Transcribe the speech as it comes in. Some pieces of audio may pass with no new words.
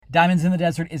Diamonds in the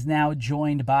Desert is now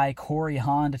joined by Corey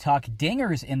Hahn to talk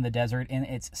Dingers in the Desert in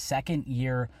its second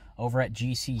year over at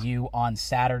GCU on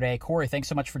Saturday. Corey, thanks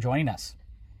so much for joining us.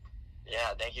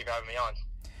 Yeah, thank you for having me on.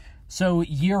 So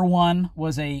year one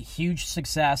was a huge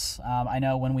success. I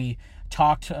know when we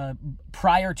talked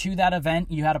prior to that event,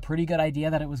 you had a pretty good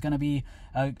idea that it was going to be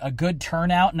a good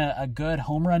turnout and a good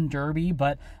home run derby.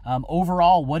 But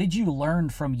overall, what did you learn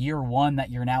from year one that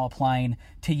you're now applying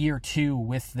to year two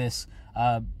with this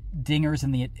Dingers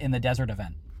in the Desert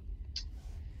event?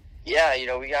 Yeah,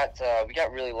 we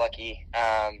got really lucky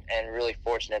and really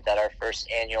fortunate that our first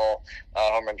annual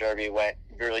home run derby went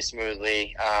really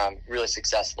smoothly, really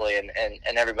successfully, and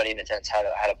everybody in attendance had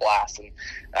a blast. And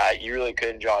you really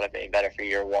couldn't draw it up any better for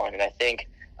year one. And I think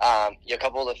a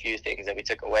couple of the few things that we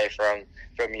took away from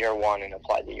year one and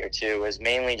applied to year two was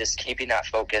mainly just keeping that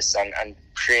focus on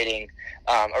creating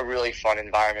a really fun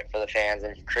environment for the fans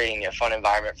and creating a fun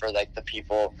environment for the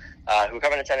people who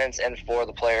come in attendance and for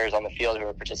the players on the field who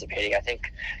are participating. I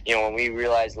think, when we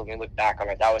look back on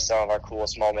it, that was some of our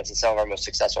coolest moments and some of our most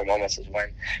successful moments is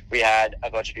when we had a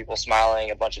bunch of people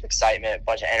smiling, a bunch of excitement, a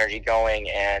bunch of energy going,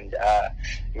 and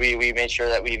we made sure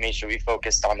we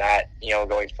focused on that,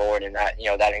 going forward, and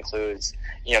that includes,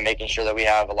 making sure that we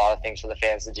have a lot of things for the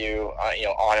fans to do,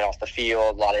 on and off the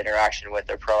field, a lot of interaction with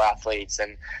their pro athletes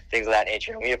and things of that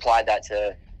nature. And we applied that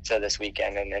to this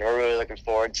weekend, and we're really looking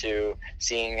forward to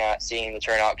seeing the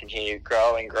turnout continue to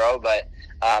grow, but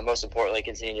most importantly,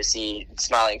 continue to see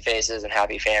smiling faces and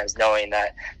happy fans, knowing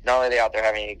that not only are they out there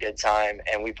having a good time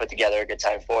and we put together a good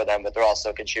time for them, but they're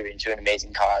also contributing to an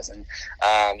amazing cause. And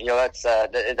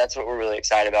that's what we're really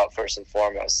excited about first and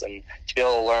foremost, and to be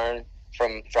able to learn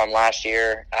from last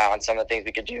year on some of the things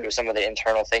we could do, some of the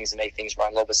internal things to make things run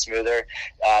a little bit smoother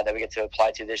that we get to apply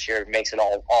to this year makes it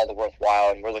all the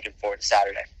worthwhile, and we're looking forward to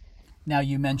Saturday. Now,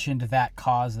 you mentioned that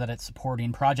cause that it's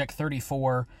supporting, Project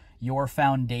 34, your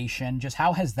foundation. Just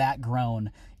how has that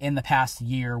grown in the past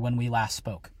year when we last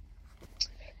spoke?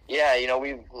 Yeah,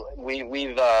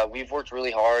 we've worked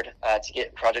really hard to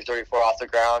get Project 34 off the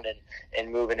ground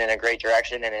and moving in a great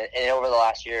direction. And over the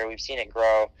last year, we've seen it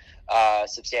grow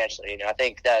substantially. I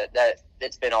think that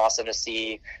it's been awesome to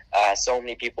see so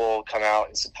many people come out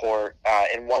and support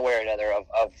in one way or another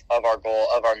of our goal,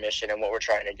 of our mission, and what we're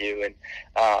trying to do.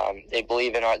 And they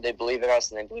believe in us,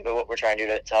 and they believe in what we're trying to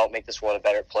do to help make this world a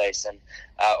better place. And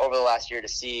over the last year, to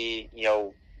see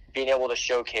being able to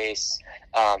showcase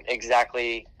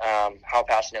exactly how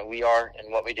passionate we are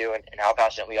in what we do and how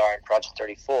passionate we are in Project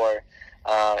 34,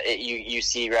 you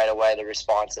see right away the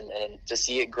response, and to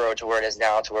see it grow to where it is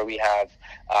now, to where we have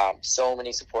so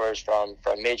many supporters from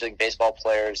Major League Baseball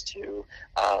players to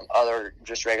other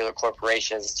just regular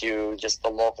corporations to just the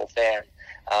local fan.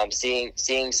 Seeing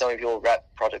so many people rep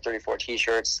Project 34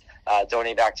 T-shirts,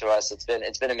 donate back to us. It's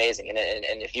been amazing. And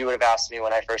if you would have asked me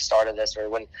when I first started this, or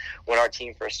when our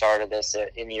team first started this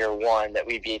in year one, that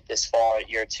we'd be this fall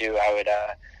at year two,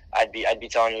 I'd be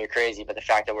telling you you're crazy. But the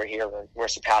fact that we're here, we're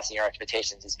surpassing our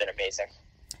expectations. It's been amazing.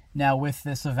 Now, with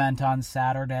this event on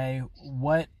Saturday,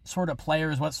 what sort of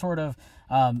players, what sort of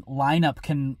lineup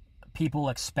can people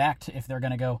expect if they're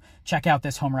going to go check out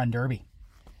this home run derby?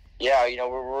 Yeah,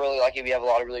 we're really lucky. We have a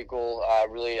lot of really cool,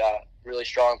 really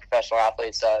strong professional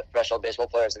athletes, professional baseball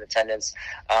players in attendance.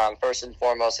 First and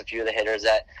foremost, a few of the hitters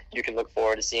that you can look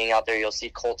forward to seeing out there. You'll see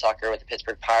Cole Tucker with the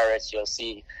Pittsburgh Pirates. You'll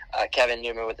see Kevin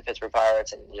Newman with the Pittsburgh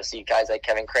Pirates, and you'll see guys like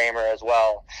Kevin Kramer as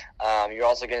well. You're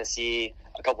also going to see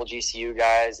a couple GCU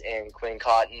guys in Quinn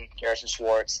Cotton, Garrison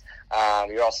Schwartz.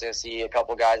 You're also going to see a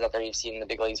couple guys out there you've seen in the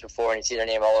big leagues before, and you see their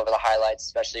name all over the highlights,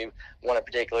 especially one in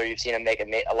particular. You've seen him make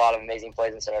a lot of amazing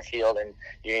plays in center field, and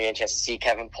you're going to get a chance to see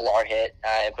Kevin Pillar hit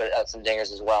and put out some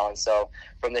dingers as well. And so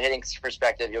from the hitting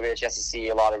perspective, you'll get a chance to see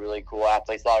a lot of really cool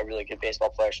athletes, a lot of really good baseball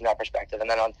players from that perspective. And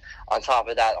then on top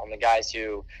of that, on the guys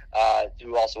who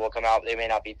also will come out, they may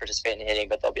not be participating in hitting,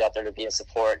 but they'll be out there to be in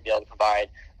support, be able to provide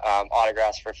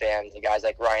autographs for fans. And guys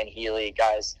like Ryan Healy,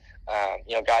 guys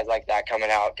like that coming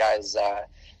out, guys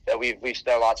that we've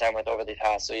spent a lot of time with over the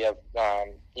past. So you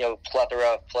have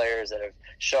plethora of players that have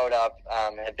showed up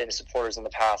and have been supporters in the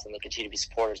past, and they continue to be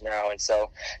supporters now. And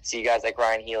so see guys like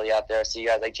Ryan Healy out there, see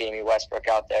guys like Jamie Westbrook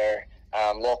out there,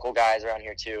 local guys around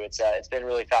here too. It's been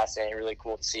really fascinating, really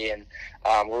cool to see, and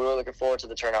we're really looking forward to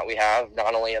the turnout we have,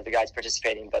 not only of the guys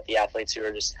participating, but the athletes who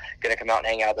are just going to come out and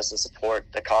hang out with us and support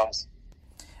the cause.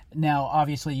 Now,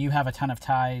 obviously, you have a ton of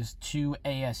ties to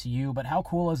ASU, but how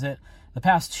cool is it the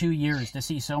past 2 years to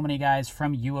see so many guys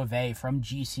from U of A, from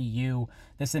GCU,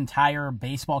 this entire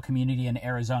baseball community in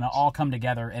Arizona all come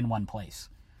together in one place?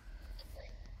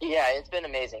 Yeah, it's been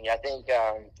amazing. I think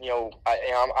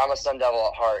I'm a Sun Devil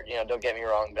at heart. Don't get me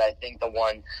wrong, but I think the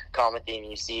one common theme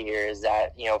you see here is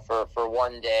that for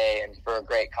one day and for a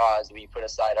great cause, we put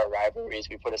aside our rivalries,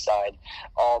 we put aside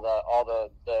all the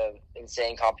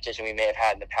insane competition we may have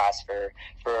had in the past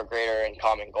for a greater and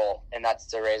common goal, and that's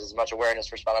to raise as much awareness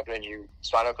for spinal cord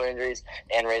injuries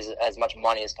and raise as much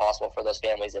money as possible for those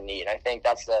families in need. And I think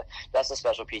that's the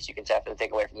special piece you can definitely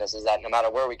take away from this, is that no matter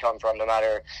where we come from, no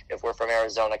matter if we're from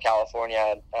Arizona,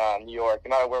 California, New York, no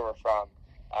matter where we're from,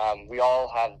 we all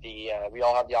have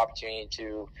the opportunity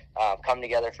to come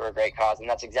together for a great cause, and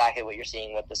that's exactly what you're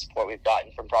seeing with the support we've gotten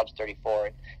from Project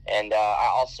 34. And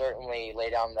I'll certainly lay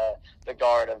down the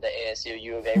guard of the ASU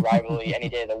U of A rivalry any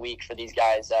day of the week for these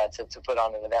guys to put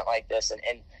on an event like this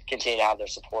and continue to have their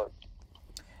support.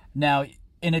 Now,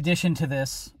 in addition to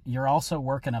this, you're also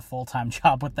working a full-time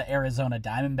job with the Arizona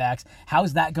Diamondbacks.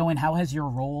 How's that going? How has your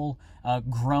role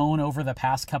grown over the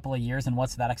past couple of years, and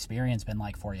what's that experience been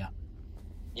like for you?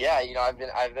 Yeah,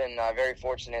 I've been very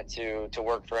fortunate to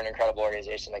work for an incredible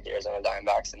organization like the Arizona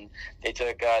Diamondbacks, and they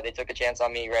took a chance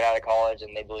on me right out of college,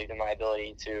 and they believed in my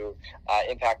ability to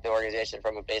impact the organization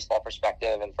from a baseball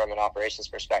perspective and from an operations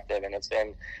perspective. And it's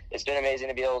been amazing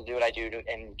to be able to do what I do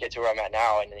and get to where I'm at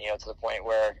now, and to the point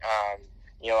where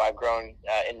I've grown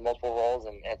in multiple roles,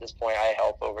 and at this point I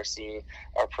help oversee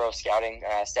our pro scouting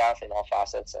staff in all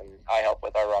facets, and I help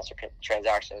with our roster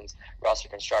transactions, roster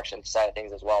construction side of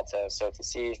things as well. So to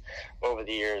see over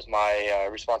the years my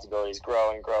responsibilities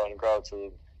grow and grow and grow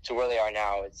to where they are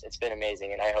now, it's been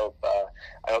amazing, and I hope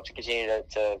to continue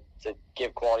to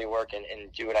give quality work and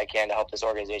do what I can to help this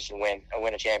organization win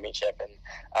a championship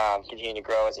and continue to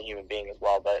grow as a human being as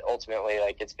well. But ultimately,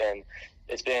 it's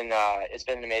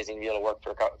been amazing to be able to work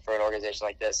for an organization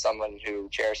like this, someone who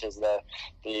cherishes the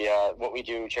what we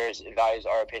do, values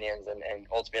our opinions, and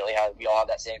ultimately we all have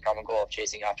that same common goal of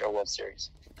chasing after a World Series.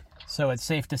 So it's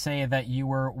safe to say that you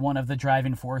were one of the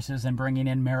driving forces in bringing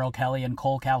in Merrill Kelly and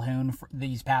Cole Calhoun for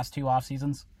these past two off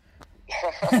seasons.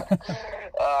 There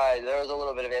was a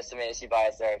little bit of some ASU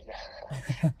bias there,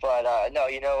 but no,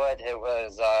 you know what? It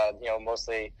was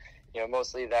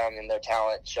mostly them and their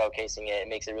talent showcasing it. It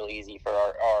makes it really easy for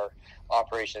our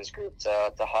operations group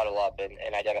to huddle up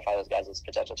and identify those guys as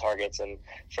potential targets, and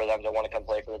for them to want to come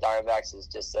play for the Diamondbacks is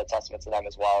just a testament to them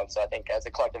as well. And so I think as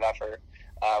a collective effort,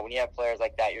 when you have players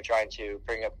like that, you're trying to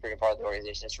bring a part of the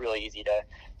organization. It's really easy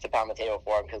to pound the table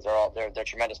for them, because they're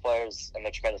tremendous players and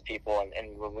they're tremendous people.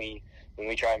 And when we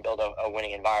try and build a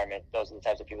winning environment, those are the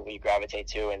types of people we gravitate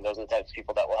to, and those are the types of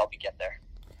people that will help you get there.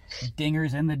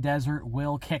 Dingers in the Desert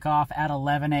will kick off at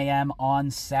 11 a.m.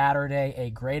 on Saturday. A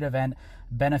great event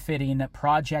benefiting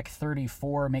Project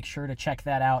 34. Make sure to check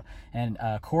that out. And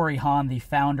Corey Hahn, the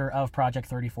founder of Project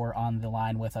 34, on the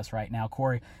line with us right now.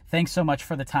 Corey, thanks so much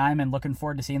for the time, and looking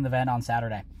forward to seeing the event on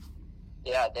Saturday.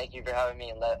 Yeah, thank you for having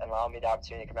me and allowing me the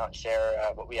opportunity to come out and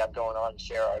share what we have going on,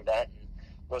 share our event, and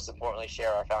most importantly,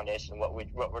 share our foundation, what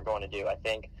we're going to do. I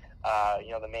think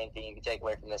the main thing you can take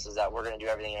away from this is that we're going to do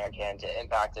everything in our can to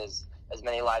impact as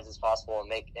many lives as possible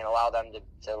and allow them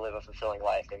to live a fulfilling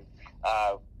life. And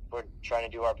we're trying to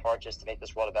do our part just to make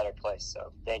this world a better place.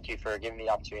 So thank you for giving me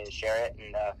the opportunity to share it,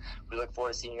 and we look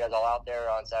forward to seeing you guys all out there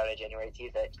on Saturday, January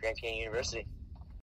 18th at Grand Canyon University.